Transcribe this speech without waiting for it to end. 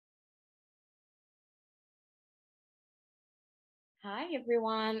Hi,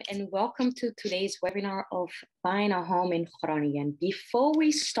 everyone, and welcome to today's webinar of buying a home in Groningen. Before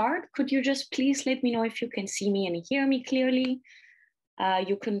we start, could you just please let me know if you can see me and hear me clearly?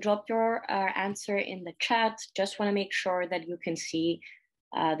 You can drop your answer in the chat. Just want to make sure that you can see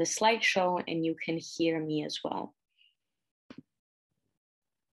the slideshow and you can hear me as well.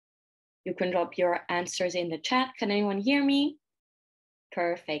 You can drop your answers in the chat. Can anyone hear me?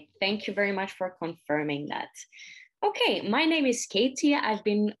 Perfect. Thank you very much for confirming that. Okay, my name is Katie. I've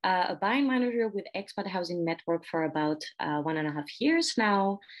been a buying manager with Expat Housing Network for about 1.5 years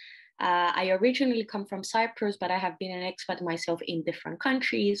now. I originally come from Cyprus, but I have been an expat myself in different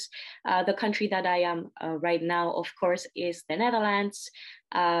countries. The country that I am right now, of course, is the Netherlands.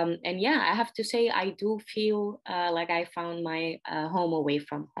 And yeah, I have to say, I do feel like I found my home away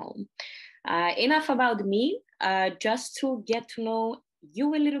from home. Enough about me. Just to get to know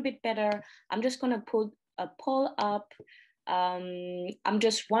you a little bit better, I'm just going to put a poll up. I'm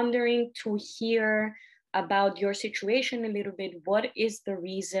just wondering to hear about your situation a little bit. What is the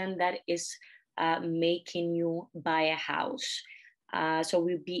reason that is making you buy a house? So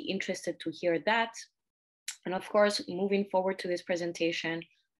we'd be interested to hear that. And of course, moving forward to this presentation,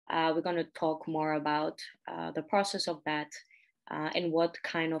 we're going to talk more about the process of that and what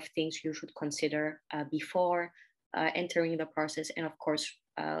kind of things you should consider before entering the process, and of course,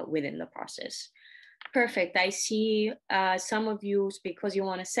 within the process. Perfect. I see some of you because you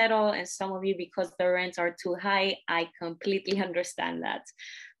want to settle and some of you because the rents are too high. I completely understand that.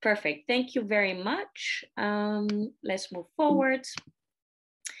 Perfect. Thank you very much. Let's move forward.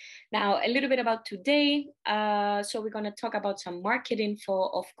 Now, a little bit about today. So we're going to talk about some market info.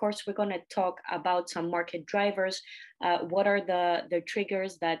 Of course, we're going to talk about some market drivers. What are the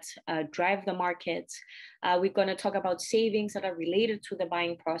triggers that drive the market? We're going to talk about savings that are related to the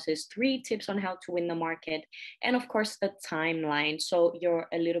buying process, 3 tips on how to win the market, and of course, the timeline. So you're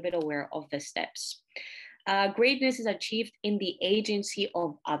a little bit aware of the steps. Greatness is achieved in the agency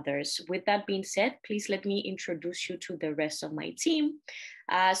of others. With that being said, please let me introduce you to the rest of my team.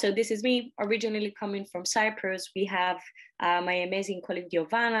 So this is me, originally coming from Cyprus. We have my amazing colleague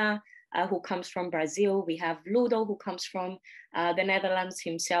Giovanna, who comes from Brazil. We have Ludo, who comes from the Netherlands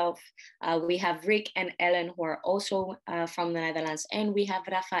himself. We have Rick and Ellen, who are also from the Netherlands. And we have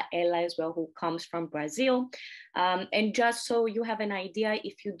Rafaela as well, who comes from Brazil. And just so you have an idea,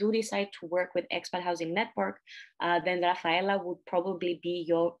 if you do decide to work with Expat Housing Network, then Rafaela would probably be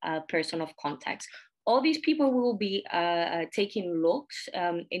your person of contact. All these people will be taking looks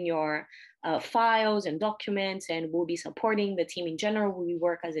in your files and documents, and will be supporting the team in general. We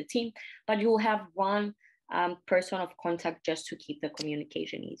work as a team, but you'll have one person of contact just to keep the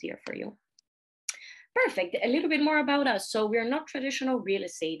communication easier for you. Perfect. A little bit more about us. So we're not traditional real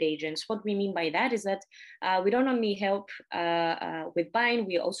estate agents. What we mean by that is that we don't only help with buying,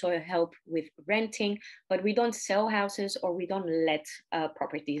 we also help with renting, but we don't sell houses or we don't let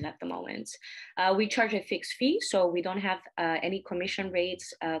properties at the moment. We charge a fixed fee, so we don't have any commission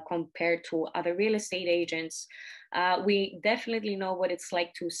rates compared to other real estate agents. We definitely know what it's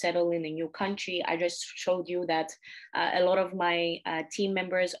like to settle in a new country. I just showed you that a lot of my team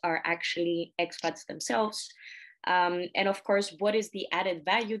members are actually expats themselves. And of course, what is the added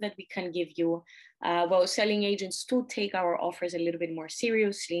value that we can give you? Well, selling agents do take our offers a little bit more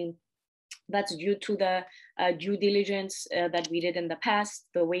seriously. That's due to the due diligence that we did in the past,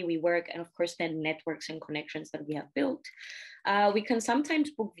 the way we work, and of course, the networks and connections that we have built. We can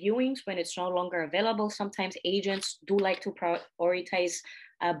sometimes book viewings when it's no longer available. Sometimes agents do like to prioritize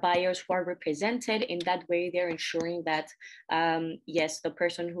buyers who are represented. In that way, they're ensuring that, yes, the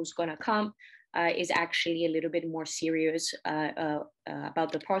person who's going to come is actually a little bit more serious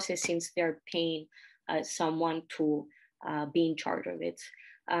about the process, since they're paying someone to be in charge of it.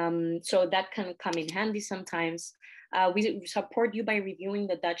 So that can come in handy sometimes. We support you by reviewing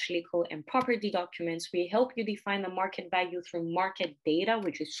the Dutch legal and property documents. We help you define the market value through market data,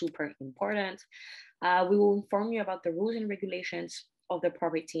 which is super important. We will inform you about the rules and regulations of the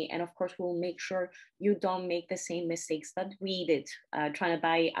property. And of course, we'll make sure you don't make the same mistakes that we did trying to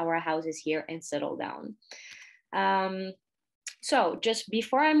buy our houses here and settle down. So just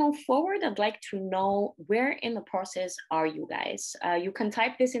before I move forward, I'd like to know, where in the process are you guys? You can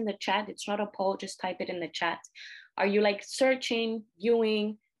type this in the chat. It's not a poll, just type it in the chat. Are you like searching,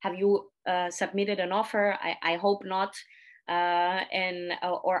 viewing? Have you submitted an offer? I hope not.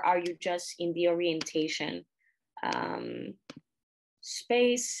 Or are you just in the orientation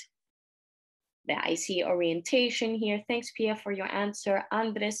space? Yeah, I see orientation here. Thanks, Pia, for your answer.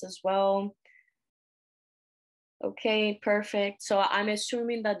 Andres as well. Okay, perfect. So I'm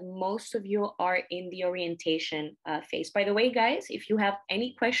assuming that most of you are in the orientation phase. By the way, guys, if you have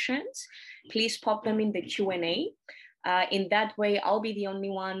any questions, please pop them in the Q&A. In that way, I'll be the only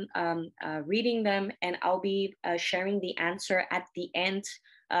one reading them, and I'll be sharing the answer at the end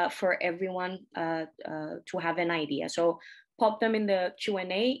for everyone to have an idea. So pop them in the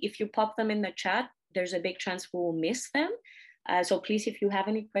Q&A. If you pop them in the chat, there's a big chance we will miss them. So please, if you have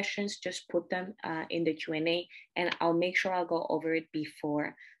any questions, just put them in the Q&A, and I'll make sure I'll go over it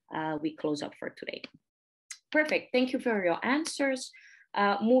before we close up for today. Perfect. Thank you for your answers.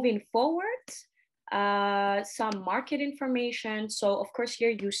 Moving forward, some market information. So of course, here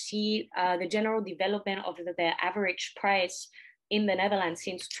you see the general development of the average price in the Netherlands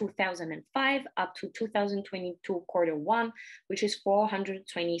since 2005 up to 2022 Q1, which is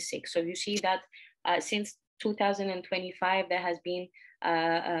 426. So you see that since 2025, there has been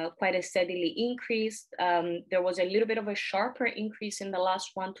quite a steadily increase. There was a little bit of a sharper increase in the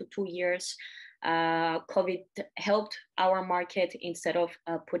last 1 to 2 years. COVID helped our market instead of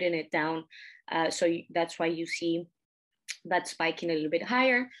putting it down. So that's why you see that spiking a little bit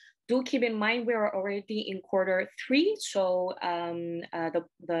higher. Do keep in mind we are already in Q3, so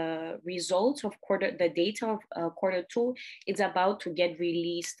the results of the data of Q2 is about to get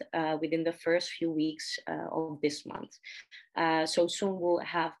released within the first few weeks of this month. So soon we'll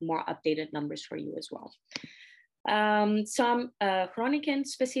have more updated numbers for you as well. Some Groningen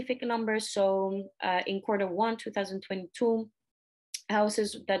specific numbers. So in Q1 2022,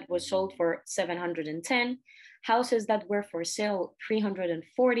 houses that were sold for 710, houses that were for sale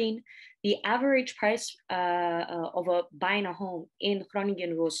 314. The average price of buying a home in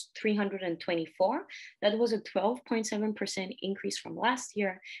Groningen was 324. That was a 12.7% increase from last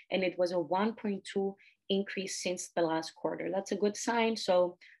year, and it was a 1.2 increase since the last quarter. That's a good sign.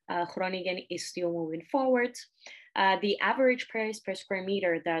 So Groningen is still moving forward. The average price per square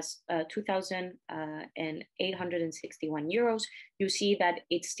meter, that's 2,861 euros. You see that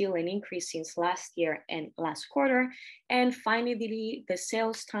it's still an increase since last year and last quarter. And finally, the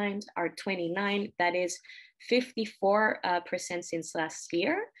sales times are 29. That is 54% since last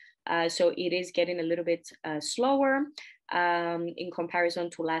year. So it is getting a little bit slower in comparison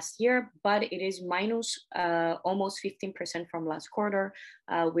to last year, but it is minus almost 15% from last quarter,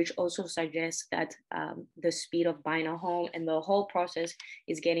 which also suggests that the speed of buying a home and the whole process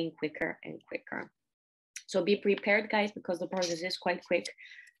is getting quicker and quicker. So be prepared, guys, because the process is quite quick,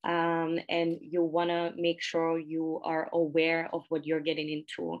 and you want to make sure you are aware of what you're getting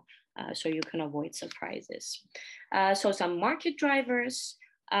into so you can avoid surprises. So some market drivers.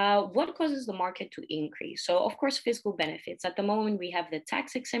 What causes the market to increase? So of course, fiscal benefits. At the moment, we have the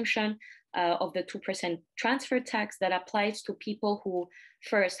tax exemption of the 2% transfer tax that applies to people who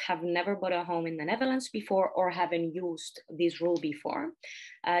first have never bought a home in the Netherlands before or haven't used this rule before.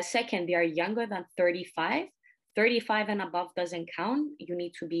 Second, they are younger than 35. 35 and above doesn't count. You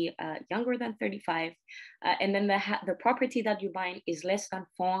need to be younger than 35. And then the property that you're buying is less than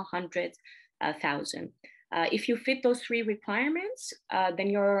 400,000. If you fit those three requirements, then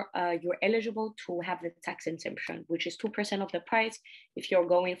you're eligible to have the tax exemption, which is 2% of the price if you're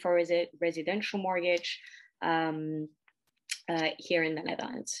going for a residential mortgage here in the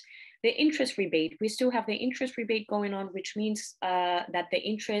Netherlands. The interest rebate, we still have the interest rebate going on, which means that the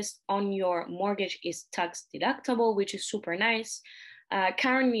interest on your mortgage is tax deductible, which is super nice.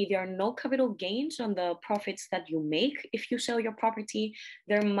 Currently, there are no capital gains on the profits that you make if you sell your property.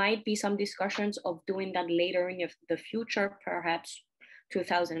 There might be some discussions of doing that later in the future, perhaps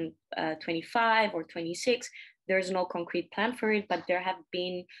 2025 or 26. There's no concrete plan for it, but there have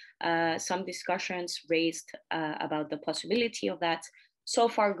been some discussions raised about the possibility of that. So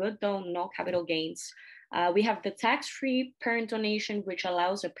far, good, though, no capital gains. We have the tax-free parent donation, which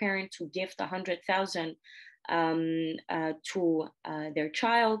allows a parent to gift 100,000 to their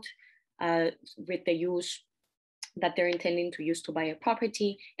child with the use that they're intending to use to buy a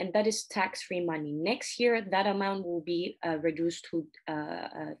property, and that is tax-free money. Next year, that amount will be reduced to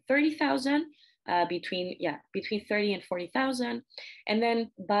 30,000, between 30 and 40,000, and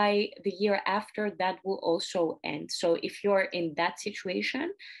then by the year after, that will also end. So if you're in that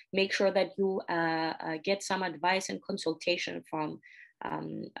situation, make sure that you get some advice and consultation from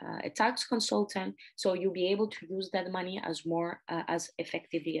a tax consultant, so you'll be able to use that money as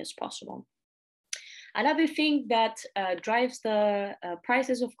effectively as possible. Another thing that drives the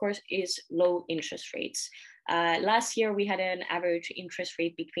prices, of course, is low interest rates. Last year, we had an average interest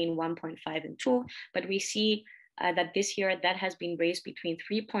rate between 1.5 and 2, but we see that this year that has been raised between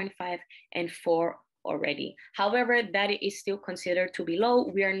 3.5 and 4 already. However, that is still considered to be low.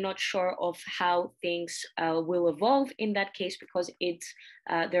 We are not sure of how things will evolve in that case, because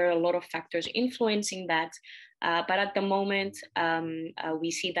there are a lot of factors influencing that. But at the moment,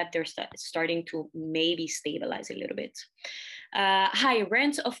 we see that they're starting to maybe stabilize a little bit. High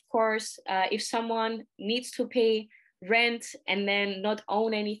rent, of course, if someone needs to pay rent and then not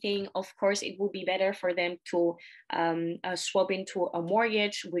own anything, of course, it would be better for them to swap into a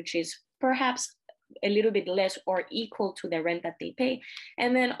mortgage, which is perhaps a little bit less or equal to the rent that they pay.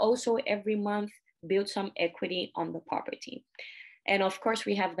 And then also every month build some equity on the property. And of course,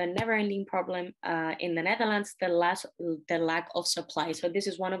 we have the never-ending problem in the Netherlands, the lack of supply. So this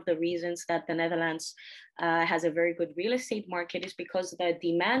is one of the reasons that the Netherlands has a very good real estate market, is because the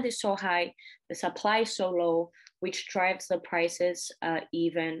demand is so high, the supply is so low, which drives the prices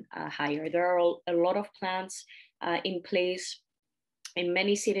even higher. There are a lot of plans in place in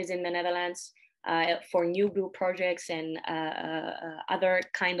many cities in the Netherlands for new build projects and other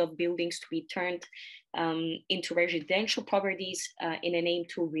kind of buildings to be turned into residential properties in an aim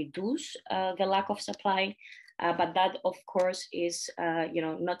to reduce the lack of supply. But that, of course, is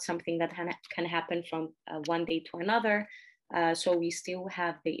not something that can happen from one day to another. So we still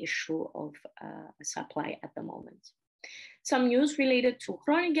have the issue of supply at the moment. Some news related to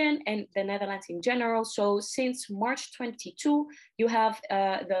Groningen and the Netherlands in general. So since March 22, you have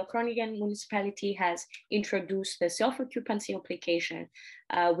the Groningen municipality has introduced the self-occupancy application,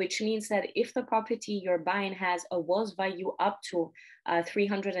 which means that if the property you're buying has a WOZ value up to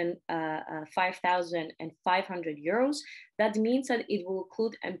 305,500 euros, that means that it will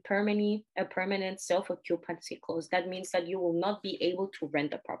include a permanent self-occupancy clause. That means that you will not be able to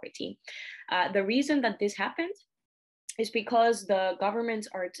rent the property. The reason that this happened is because the government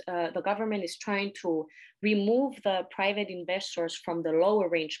is trying to remove the private investors from the lower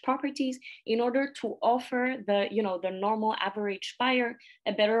range properties in order to offer the normal average buyer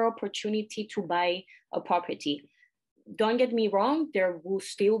a better opportunity to buy a property. Don't get me wrong, there will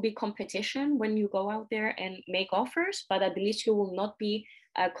still be competition when you go out there and make offers, but at least you will not be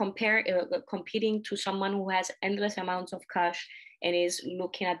competing to someone who has endless amounts of cash and is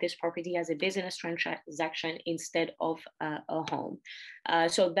looking at this property as a business transaction instead of a home.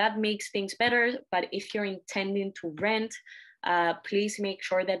 So that makes things better. But if you're intending to rent, please make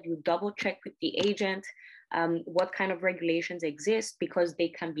sure that you double check with the agent what kind of regulations exist, because they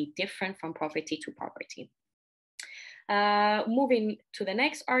can be different from property to property. Moving to the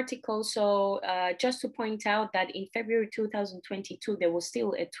next article. So just to point out that in February 2022, there was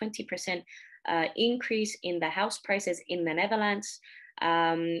still a 20% increase in the house prices in the Netherlands,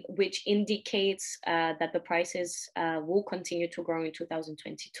 which indicates that the prices will continue to grow in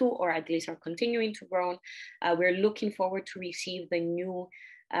 2022, or at least are continuing to grow. We're looking forward to receive the new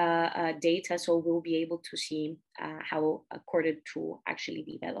data, so we'll be able to see how quarter two actually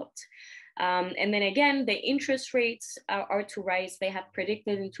developed. And then again, the interest rates are to rise. They have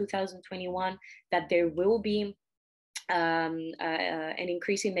predicted in 2021 that there will be an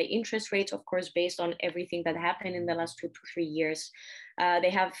increase in the interest rates, of course, based on everything that happened in the last 2 to 3 years.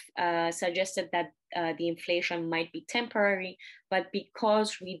 They have suggested that the inflation might be temporary, but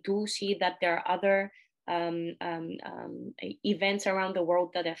because we do see that there are other events around the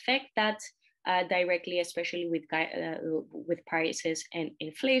world that affect that directly, especially with prices and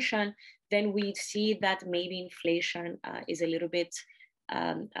inflation, then we see that maybe inflation is a little bit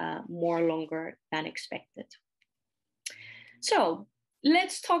more longer than expected. So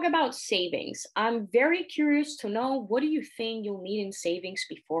let's talk about savings. I'm very curious to know, what do you think you'll need in savings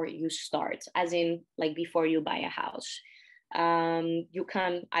before you start, as in like before you buy a house? You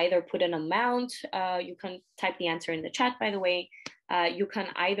can either put an amount, you can type the answer in the chat, by the way. You can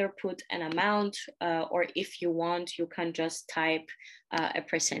either put an amount or if you want, you can just type a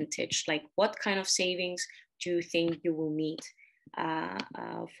percentage, like what kind of savings do you think you will need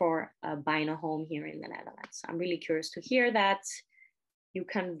for buying a home here in the Netherlands? I'm really curious to hear that. You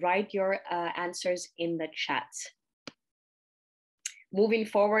can write your answers in the chat. Moving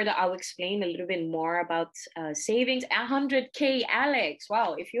forward, I'll explain a little bit more about savings. 100K, Alex.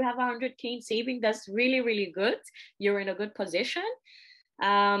 Wow, if you have 100K in saving, that's really, really good. You're in a good position.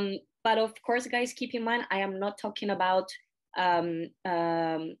 But of course, guys, keep in mind, I am not talking about having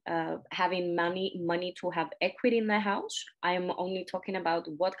money to have equity in the house. I am only talking about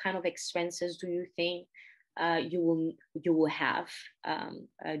what kind of expenses do you think you will have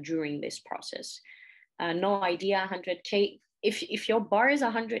during this process. No idea, 100K. If your bar is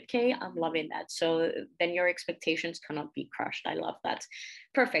 100K, I'm loving that. So then your expectations cannot be crushed. I love that.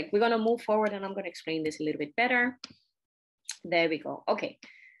 Perfect. We're going to move forward and I'm going to explain this a little bit better. There we go. Okay.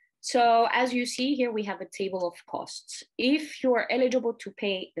 So as you see here, we have a table of costs. If you're eligible to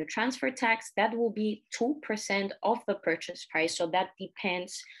pay the transfer tax, that will be 2% of the purchase price. So that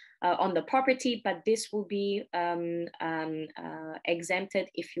depends on the property, but this will be exempted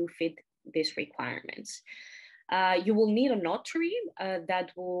if you fit these requirements. You will need a notary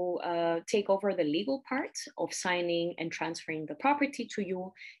that will take over the legal part of signing and transferring the property to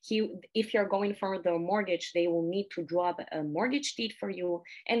you. If you're going for the mortgage, they will need to draw up a mortgage deed for you,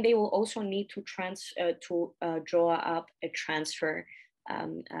 and they will also need to draw up a transfer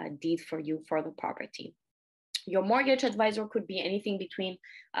deed for you for the property. Your mortgage advisor could be anything between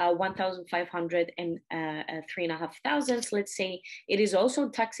 1,500 and 3,500. Let's say it is also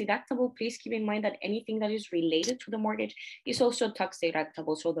tax deductible. Please keep in mind that anything that is related to the mortgage is also tax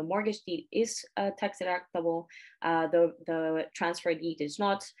deductible. So the mortgage deed is tax deductible. The transfer deed is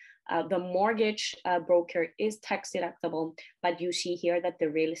not. The mortgage broker is tax deductible, but you see here that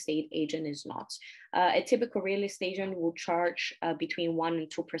the real estate agent is not. A typical real estate agent will charge between 1% and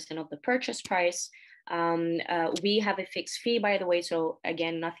 2% of the purchase price. We have a fixed fee, by the way, so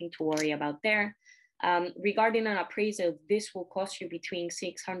again, nothing to worry about there. Regarding an appraisal, this will cost you between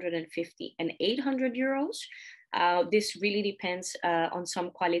 650 and 800 euros. This really depends on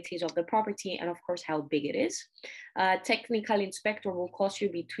some qualities of the property and of course how big it is. Technical inspector will cost you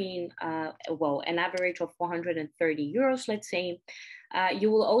between, an average of 430 euros, let's say.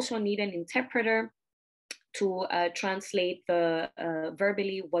 You will also need an interpreter to translate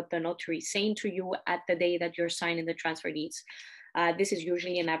verbally what the notary is saying to you at the day that you're signing the transfer deeds. This is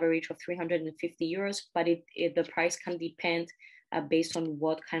usually an average of 350 euros, but the price can depend based on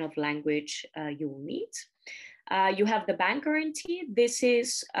what kind of language you will need. You have the bank guarantee. This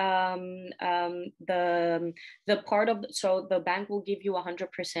is the part of, so the bank will give you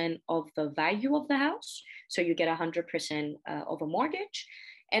 100% of the value of the house. So you get 100% of a mortgage.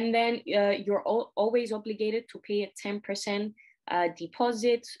 And then you're always obligated to pay a 10%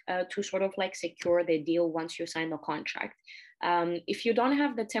 deposit to sort of like secure the deal once you sign the contract. If you don't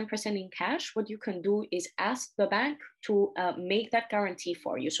have the 10% in cash, what you can do is ask the bank to make that guarantee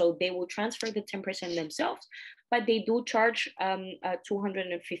for you. So they will transfer the 10% themselves, but they do charge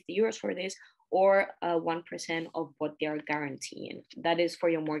 250 euros for this, or 1% of what they are guaranteeing. That is for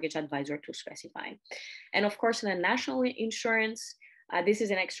your mortgage advisor to specify. And of course, the national insurance, this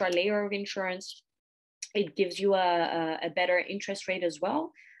is an extra layer of insurance. It gives you a better interest rate as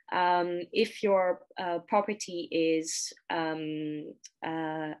well. If your property is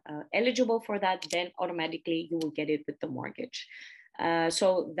eligible for that, then automatically you will get it with the mortgage.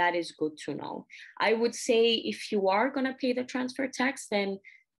 So that is good to know. I would say if you are going to pay the transfer tax, then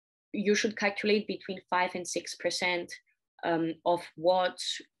you should calculate between 5 and 6% of what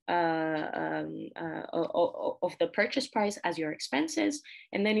of the purchase price as your expenses.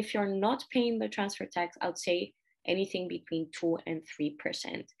 And then if you're not paying the transfer tax, I would say anything between 2 and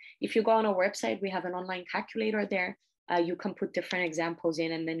 3%. If you go on our website, we have an online calculator there. You can put different examples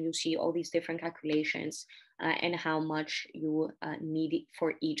in, and then you see all these different calculations and how much you need it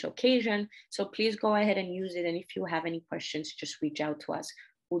for each occasion. So please go ahead and use it. And if you have any questions, just reach out to us.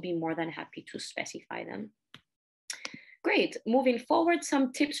 We'll be more than happy to specify them. Great. Moving forward,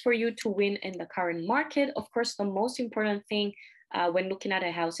 some tips for you to win in the current market. Of course, the most important thing when looking at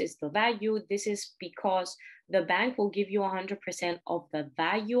a house is the value. This is because the bank will give you 100% of the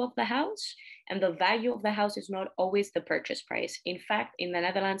value of the house, and the value of the house is not always the purchase price. In fact, in the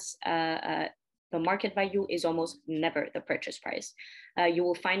Netherlands, the market value is almost never the purchase price. You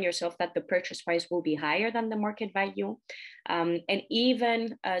will find yourself that the purchase price will be higher than the market value. And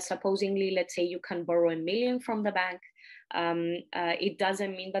even supposedly, let's say you can borrow 1 million from the bank, it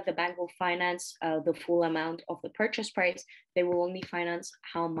doesn't mean that the bank will finance the full amount of the purchase price. They will only finance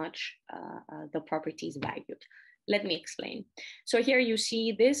how much the property is valued. Let me explain. So here you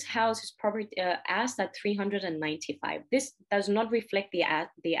see this house is asked at 395. This does not reflect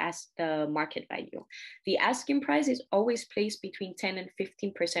the market value. The asking price is always placed between 10 and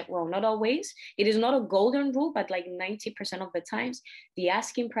 15%. Well, not always. It is not a golden rule, but like 90% of the times, the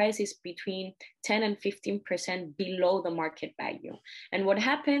asking price is between 10 and 15% below the market value. And what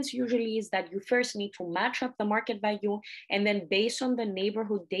happens usually is that you first need to match up the market value, and then based on the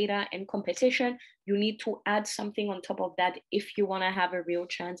neighborhood data and competition, you need to add something on top of that if you want to have a real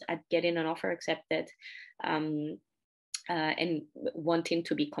chance at getting an offer accepted and wanting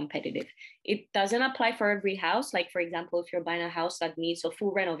to be competitive. It doesn't apply for every house. Like, for example, if you're buying a house that needs a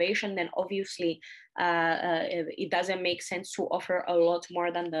full renovation, then obviously it doesn't make sense to offer a lot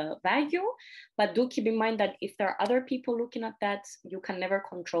more than the value. But do keep in mind that if there are other people looking at that, you can never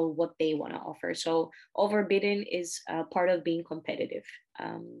control what they want to offer. So overbidding is part of being competitive.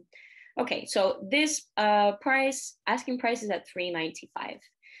 Okay, so this asking price is at $395.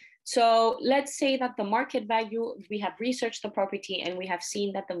 So let's say that the market value, we have researched the property and we have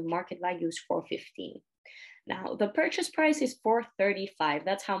seen that the market value is $415. Now the purchase price is $435.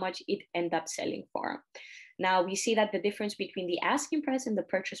 That's how much it ended up selling for. Now we see that the difference between the asking price and the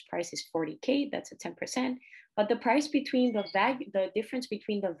purchase price is $40K. That's a 10%. But the price between the difference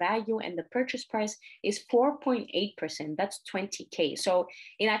between the value and the purchase price is 4.8%. That's $20K. So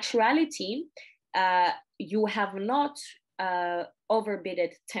in actuality, you have not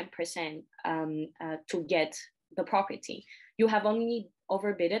overbidded 10% to get the property. You have only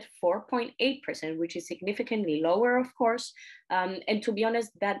overbidded 4.8%, which is significantly lower, of course. And to be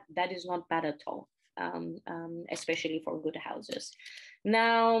honest, that is not bad at all, especially for good houses.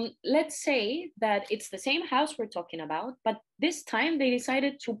 Now, let's say that it's the same house we're talking about, but this time they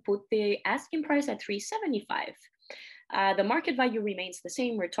decided to put the asking price at $375. The market value remains the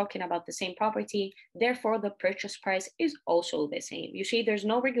same. We're talking about the same property. Therefore, the purchase price is also the same. You see, there's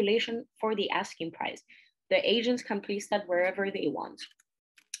no regulation for the asking price. The agents can place that wherever they want.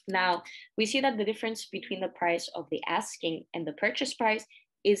 Now, we see that the difference between the price of the asking and the purchase price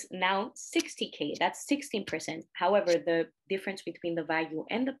is now $60K. That's 16%. However, the difference between the value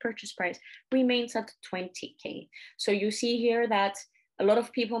and the purchase price remains at $20K. So you see here that a lot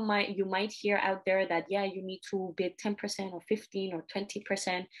of people you might hear out there that, yeah, you need to bid 10% or 15 or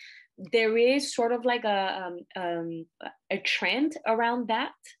 20%. There is sort of like a trend around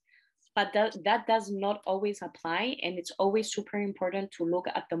that, but that does not always apply. And it's always super important to look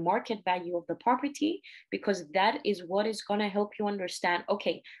at the market value of the property, because that is what is going to help you understand,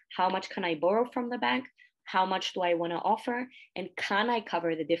 okay, how much can I borrow from the bank? How much do I want to offer? And can I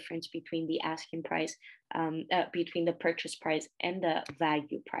cover the difference between the asking price, between the purchase price and the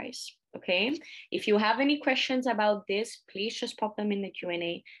value price? Okay. If you have any questions about this, please just pop them in the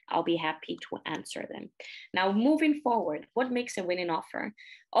Q&A. I'll be happy to answer them. Now, moving forward, what makes a winning offer?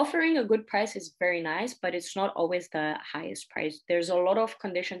 Offering a good price is very nice, but it's not always the highest price. There's a lot of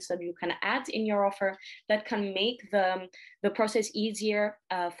conditions that you can add in your offer that can make the process easier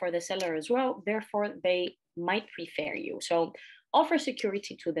for the seller as well. Therefore, they might prefer you. So offer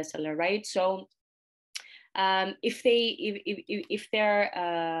security to the seller, right? So if they're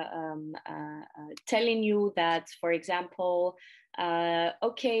telling you that, for example,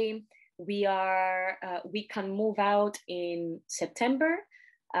 okay, we can move out in September,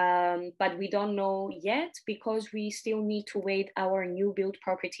 but we don't know yet because we still need to wait our new build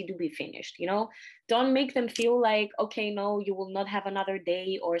property to be finished. Don't make them feel like, okay, no, you will not have another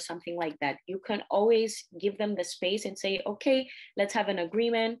day or something like that. You can always give them the space and say, okay, let's have an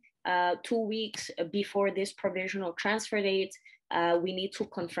agreement. 2 weeks before this provisional transfer date, we need to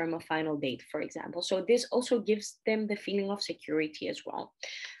confirm a final date, for example. So this also gives them the feeling of security as well.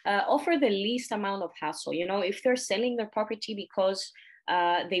 Offer the least amount of hassle. If they're selling their property because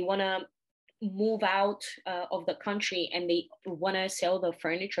they want to move out of the country and they want to sell the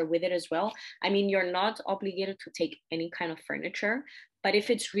furniture with it as well, I mean, you're not obligated to take any kind of furniture. But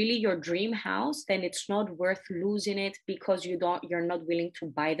if it's really your dream house, then it's not worth losing it because you're not willing to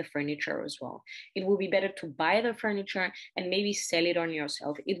buy the furniture as well. It will be better to buy the furniture and maybe sell it on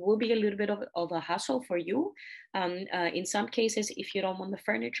yourself. It will be a little bit of a hassle for you in some cases if you don't want the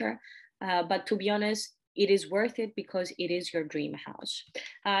furniture. But to be honest, it is worth it because it is your dream house.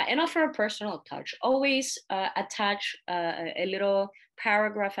 And offer a personal touch. Always attach a little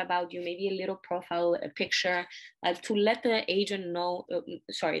paragraph about you, maybe a little profile, a picture, to let the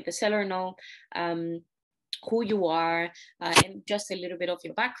the seller know who you are, and just a little bit of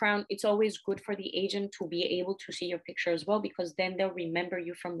your background. It's always good for the agent to be able to see your picture as well, because then they'll remember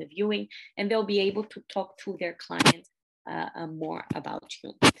you from the viewing and they'll be able to talk to their client more about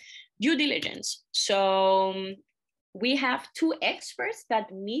you. Due diligence. So we have 2 experts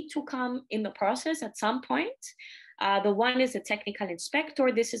that need to come in the process at some point. The one is a technical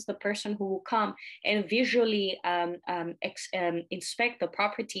inspector. This is the person who will come and visually inspect the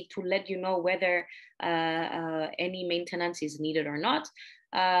property to let you know whether any maintenance is needed or not.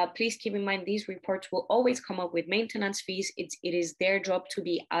 Please keep in mind these reports will always come up with maintenance fees. It is their job to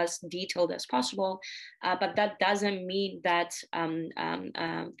be as detailed as possible, but that doesn't mean that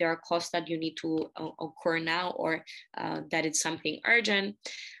there are costs that you need to occur now, or that it's something urgent.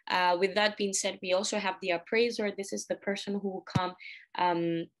 With that being said, we also have the appraiser. This is the person who will come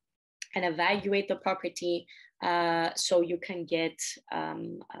and evaluate the property, so you can get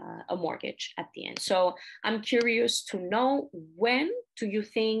a mortgage at the end. So I'm curious to know, when do you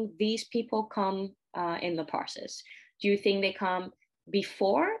think these people come in the process? Do you think they come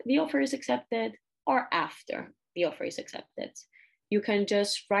before the offer is accepted or after the offer is accepted? You can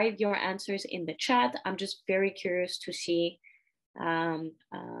just write your answers in the chat. I'm just very curious to see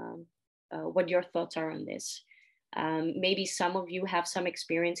what your thoughts are on this. Maybe some of you have some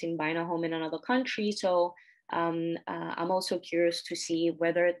experience in buying a home in another country, so I'm also curious to see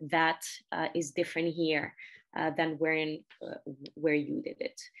whether that is different here than where you did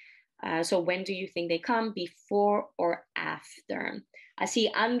it. So when do you think they come, before or after? I see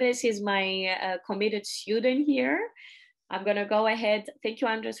Andres is my committed student here. I'm gonna go ahead. Thank you,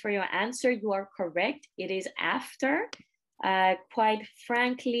 Andres, for your answer. You are correct. It is after. Quite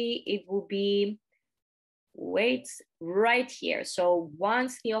frankly, it will be right here. So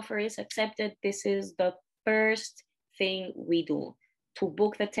once the offer is accepted, this is the first thing we do, to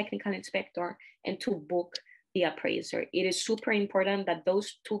book the technical inspector and to book the appraiser. It is super important that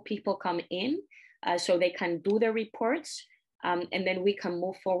those two people come in so they can do the reports, and then we can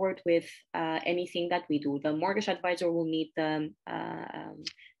move forward with anything that we do. The mortgage advisor will need the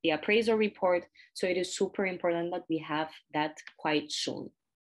appraiser report, so it is super important that we have that quite soon.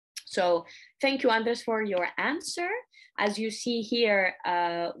 So thank you, Andres, for your answer. As you see here,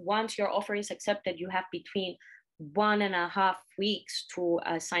 once your offer is accepted, you have between 1.5 weeks to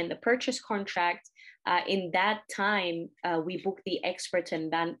sign the purchase contract. In that time, we book the experts,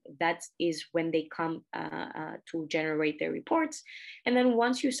 and then that is when they come to generate their reports. And then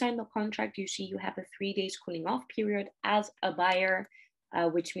once you sign the contract, you see you have a 3 days cooling off period as a buyer,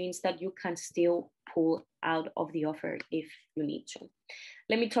 which means that you can still pull out of the offer if you need to.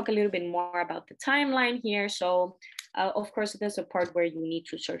 Let me talk a little bit more about the timeline here. So, of course, there's a part where you need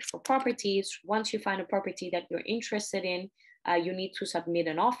to search for properties. Once you find a property that you're interested in, you need to submit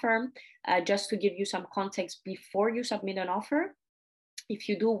an offer. Just to give you some context before you submit an offer, if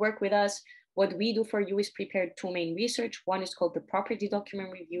you do work with us, what we do for you is prepare 2 main research. One is called the property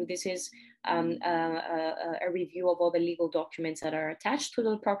document review. This is a review of all the legal documents that are attached to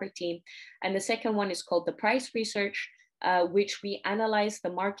the property. And the second one is called the price research, which we analyze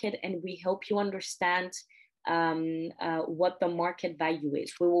the market and we help you understand what the market value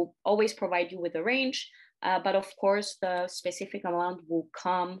is. We will always provide you with a range, but of course the specific amount will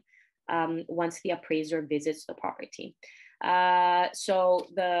come once the appraiser visits the property. So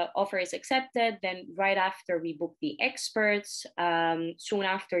the offer is accepted, then right after we book the experts, soon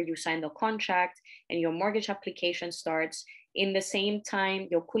after you sign the contract and your mortgage application starts. In the same time,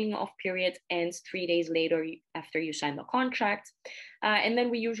 your cooling off period ends 3 days later after you sign the contract. And then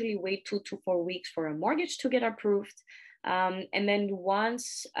we usually wait 2 to 4 weeks for a mortgage to get approved. And then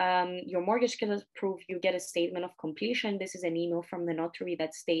once your mortgage gets approved, you get a statement of completion. This is an email from the notary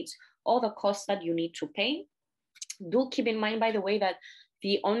that states all the costs that you need to pay. Do keep in mind, by the way, that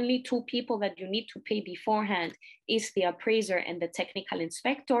the only 2 people that you need to pay beforehand is the appraiser and the technical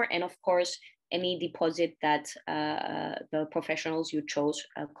inspector, and of course, any deposit that the professionals you chose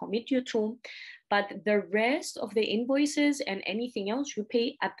commit you to. But the rest of the invoices and anything else you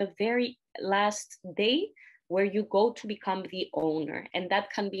pay at the very last day, where you go to become the owner. And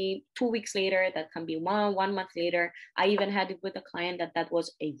that can be 2 weeks later, that can be one month later. I even had it with a client that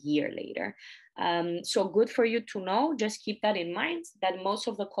was a year later. So good for you to know. Just keep that in mind, that most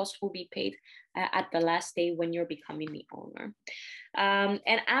of the costs will be paid at the last day when you're becoming the owner.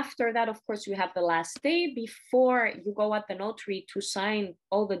 And after that, of course, you have the last day before you go at the notary to sign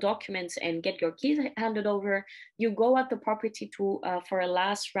all the documents and get your keys handed over. You go at the property to for a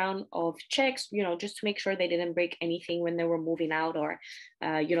last round of checks, just to make sure they didn't break anything when they were moving out, or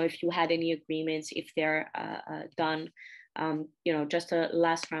if you had any agreements, if they're done. Just a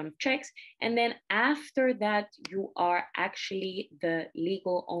last round of checks. And then after that, you are actually the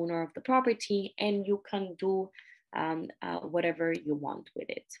legal owner of the property, and you can do whatever you want with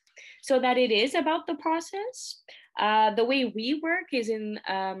it. So that it is about the process. The way we work is in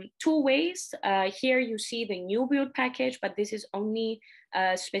 2 ways. Here you see the new build package, but this is only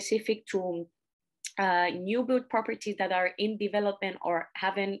specific to new build properties that are in development or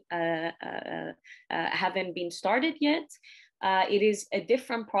haven't been started yet. It is a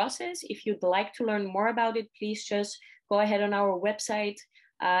different process. If you'd like to learn more about it, please just go ahead on our website.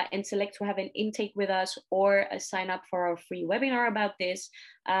 and select to have an intake with us or sign up for our free webinar about this.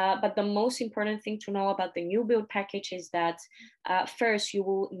 But the most important thing to know about the new build package is that first, you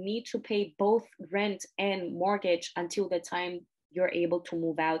will need to pay both rent and mortgage until the time you're able to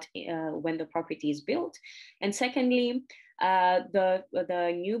move out when the property is built. And secondly,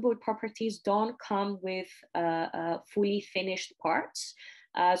 the new build properties don't come with fully finished parts.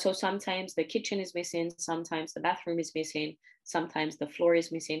 So sometimes the kitchen is missing, sometimes the bathroom is missing, sometimes the floor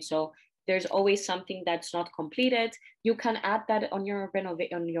is missing. So there's always something that's not completed. You can add that on your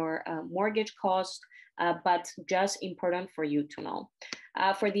mortgage cost, but just important for you to know.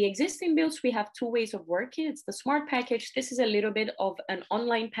 For the existing builds, we have two ways of working. It's the smart package. This is a little bit of an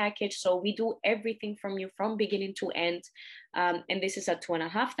online package. So we do everything from you from beginning to end. And this is at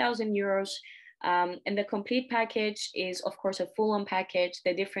 €2,500. And the complete package is, of course, a full-on package.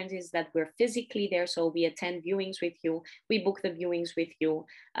 The difference is that we're physically there, so we attend viewings with you, we book the viewings with you,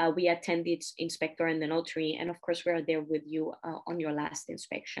 we attend the inspector and the notary, and of course, we're there with you on your last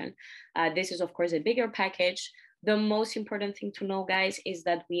inspection. This is, of course, a bigger package. The most important thing to know, guys, is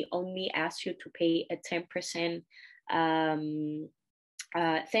that we only ask you to pay a 10%.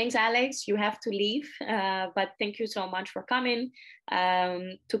 Thanks, Alex. You have to leave, but thank you so much for coming.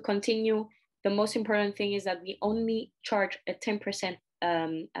 To continue, the most important thing is that we only charge a 10%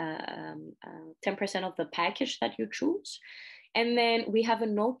 10% of the package that you choose. And then we have a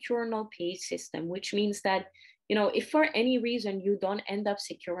no cure, no pay system, which means that, you know, if for any reason you don't end up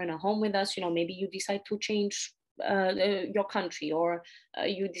securing a home with us, you know, maybe you decide to change your country, or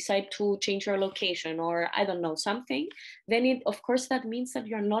you decide to change your location, or I don't know, something, then it, of course, that means that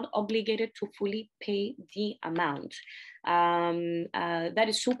you're not obligated to fully pay the amount. That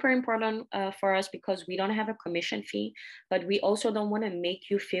is super important for us, because we don't have a commission fee, but we also don't want to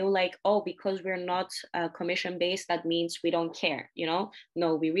make you feel like, oh, because we're not commission based, that means we don't care, you know?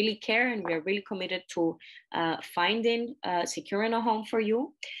 No, we really care, and we're really committed to finding, securing a home for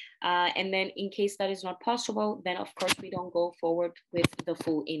you. And then in case that is not possible, then of course we don't go forward with the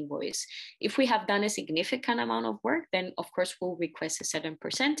full invoice. If we have done a significant amount of work, then of course we'll request a certain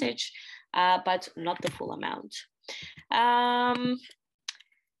percentage, but not the full amount. Time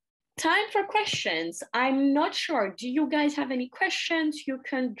for questions. I'm not sure. Do you guys have any questions? You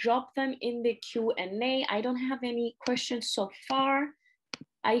can drop them in the Q&A. I don't have any questions so far.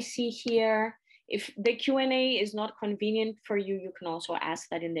 I see here. If the Q&A is not convenient for you, you can also ask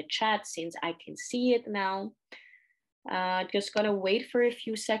that in the chat, since I can see it now. Just gonna wait for a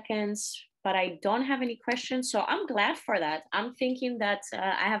few seconds, but I don't have any questions, so I'm glad for that. I'm thinking that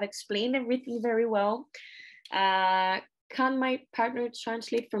I have explained everything very well. Can my partner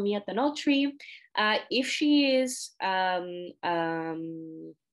translate for me at the notary? If she is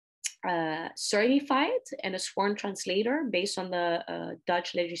certified and a sworn translator based on the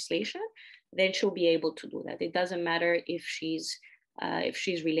Dutch legislation, then she'll be able to do that. It doesn't matter if she's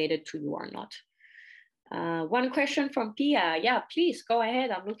related to you or not. One question from Pia. Yeah, please go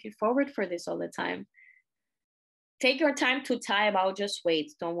ahead. I'm looking forward for this all the time. Take your time to type. I'll just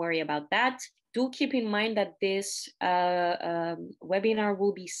wait. Don't worry about that. Do keep in mind that this webinar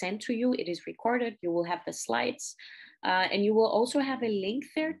will be sent to you. It is recorded. You will have the slides. And you will also have a link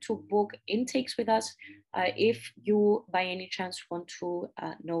there to book intakes with us if you, by any chance, want to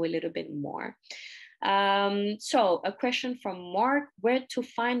know a little bit more. So a question from Mark: where to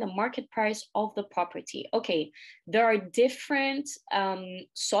find the market price of the property? Okay, there are different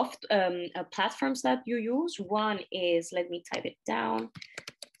platforms that you use. One is, let me type it down,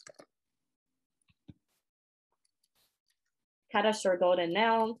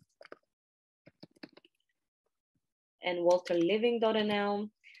 Cadastre.nl and WalterLiving.nl.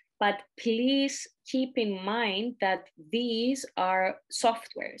 But please keep in mind that these are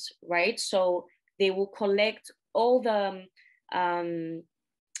softwares, right? So they will collect all the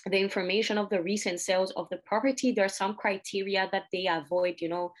information of the recent sales of the property. There are some criteria that they avoid, you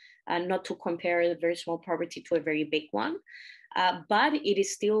know, not to compare a very small property to a very big one. But it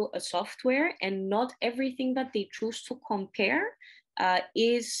is still a software, and not everything that they choose to compare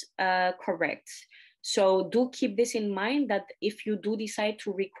is correct. So do keep this in mind, that if you do decide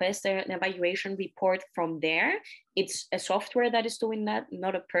to request an evaluation report from there, it's a software that is doing that,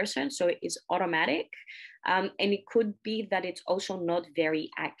 not a person. So it's automatic. And it could be that it's also not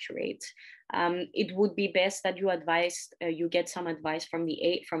very accurate. It would be best that you get some advice from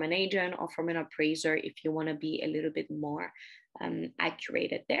an agent or from an appraiser if you want to be a little bit more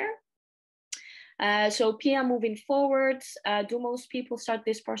accurate there. So Pia, moving forward, do most people start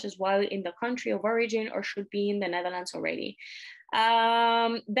this process while in the country of origin or should be in the Netherlands already?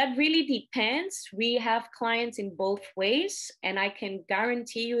 That really depends. We have clients in both ways, and I can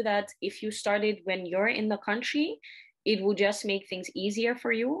guarantee you that if you started when you're in the country, it will just make things easier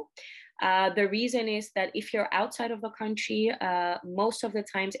for you. The reason is that if you're outside of the country, most of the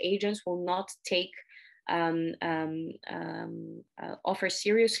times agents will not take offer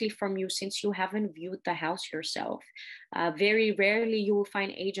seriously from you since you haven't viewed the house yourself. Very rarely you will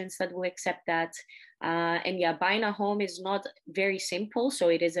find agents that will accept that. And yeah, buying a home is not very simple. So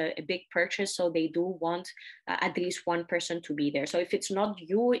it is a big purchase. So they do want at least one person to be there. So if it's not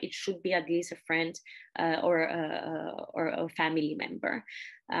you, it should be at least a friend or a family member.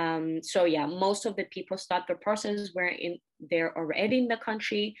 So yeah, most of the people start the process where they're already in the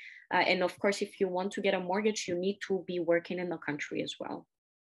country. And of course, if you want to get a mortgage, you need to be working in the country as well.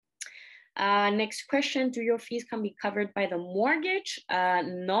 Next question, do your fees can be covered by the mortgage?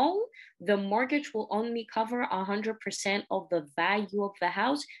 No, the mortgage will only cover 100% of the value of the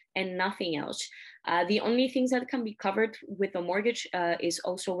house and nothing else. The only things that can be covered with the mortgage is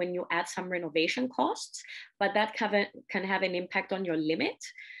also when you add some renovation costs, but that can have an impact on your limit.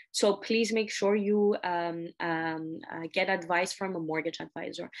 So please make sure you get advice from a mortgage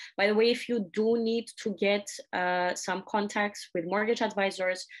advisor. By the way, if you do need to get some contacts with mortgage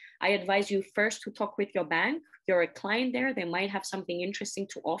advisors, I advise you first to talk with your bank. You're a client there, they might have something interesting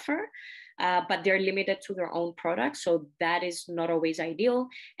to offer, but they're limited to their own products. So that is not always ideal.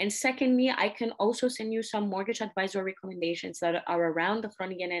 And secondly, I can also send you some mortgage advisor recommendations that are around the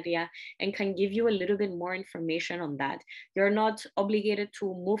Groningen area and can give you a little bit more information on that. You're not obligated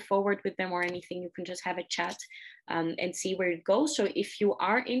to move forward with them or anything. You can just have a chat and see where it goes. So if you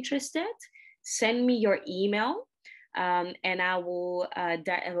are interested, send me your email. And I will,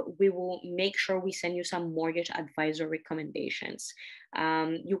 we will make sure we send you some mortgage advisor recommendations.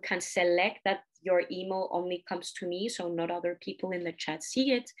 You can select that your email only comes to me, so not other people in the chat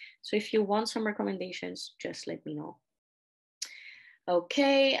see it. So if you want some recommendations, just let me know.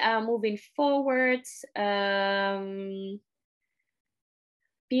 Okay, moving forward.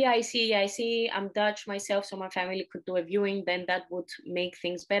 I see. I'm Dutch myself, so my family could do a viewing. Then that would make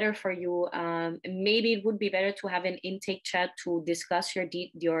things better for you. Maybe it would be better to have an intake chat to discuss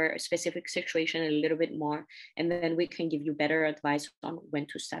your specific situation a little bit more, and then we can give you better advice on when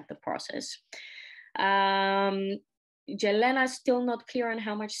to start the process. Jelena, still not clear on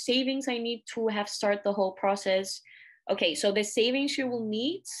how much savings I need to have start the whole process. Okay, so the savings you will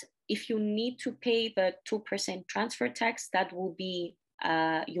need, if you need to pay the 2% transfer tax, that will be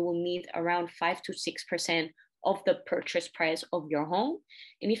you will need around 5 to 6% of the purchase price of your home.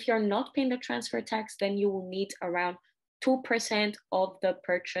 And if you're not paying the transfer tax, then you will need around 2% of the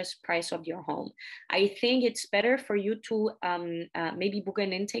purchase price of your home. I think it's better for you to maybe book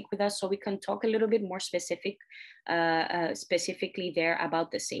an intake with us so we can talk a little bit more specifically there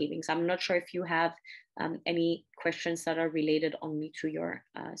about the savings. I'm not sure if you have any questions that are related only to your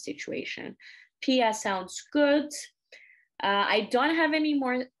situation. Pia sounds good. I don't have any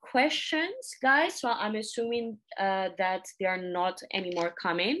more questions, guys, so I'm assuming that there are not any more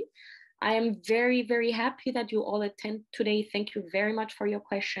coming. I am very, very happy that you all attend today. Thank you very much for your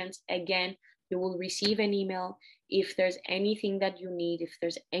questions. Again, you will receive an email if there's anything that you need, if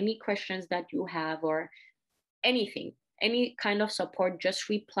there's any questions that you have or anything, any kind of support, just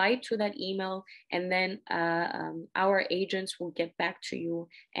reply to that email and then our agents will get back to you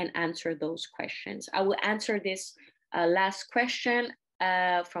and answer those questions. I will answer this last question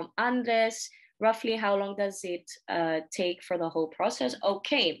from Andres. Roughly how long does it take for the whole process?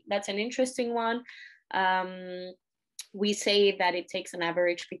 Okay, that's an interesting one. We say that it takes an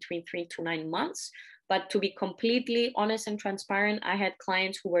average between 3 to 9 months. But to be completely honest and transparent, I had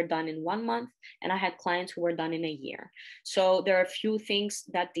clients who were done in 1 month and I had clients who were done in a year. So there are a few things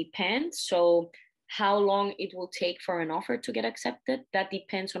that depend. So how long it will take for an offer to get accepted, that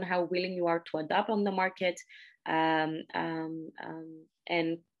depends on how willing you are to adapt on the market. And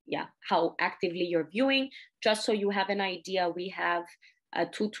yeah, how actively you're viewing. Just so you have an idea, we have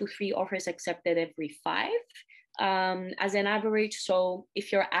 2 to 3 offers accepted every 5 as an average. So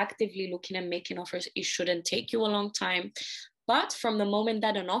if you're actively looking and making offers, it shouldn't take you a long time. But from the moment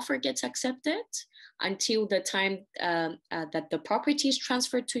that an offer gets accepted until the time that the property is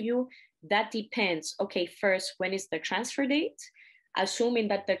transferred to you, that depends. Okay, first, when is the transfer date? Assuming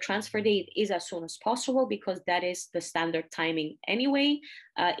that the transfer date is as soon as possible, because that is the standard timing anyway.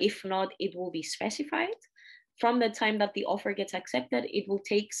 If not, it will be specified. From the time that the offer gets accepted, it will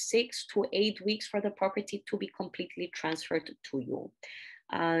take 6 to 8 weeks for the property to be completely transferred to you.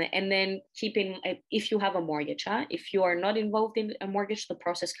 And then if you have a mortgage, if you are not involved in a mortgage, the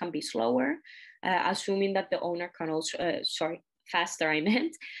process can be slower, assuming that the owner can also, faster, I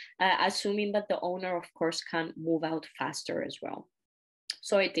meant, assuming that the owner, of course, can move out faster as well.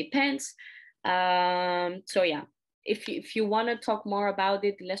 So it depends. So yeah, if you want to talk more about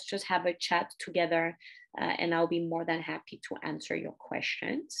it, let's just have a chat together, and I'll be more than happy to answer your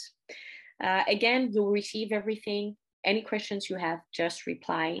questions. Again, you'll receive everything. Any questions you have, just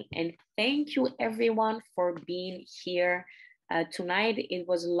reply. And thank you everyone for being here tonight. It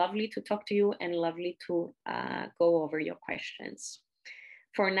was lovely to talk to you and lovely to go over your questions.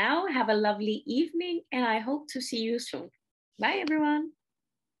 For now, have a lovely evening, and I hope to see you soon. Bye, everyone.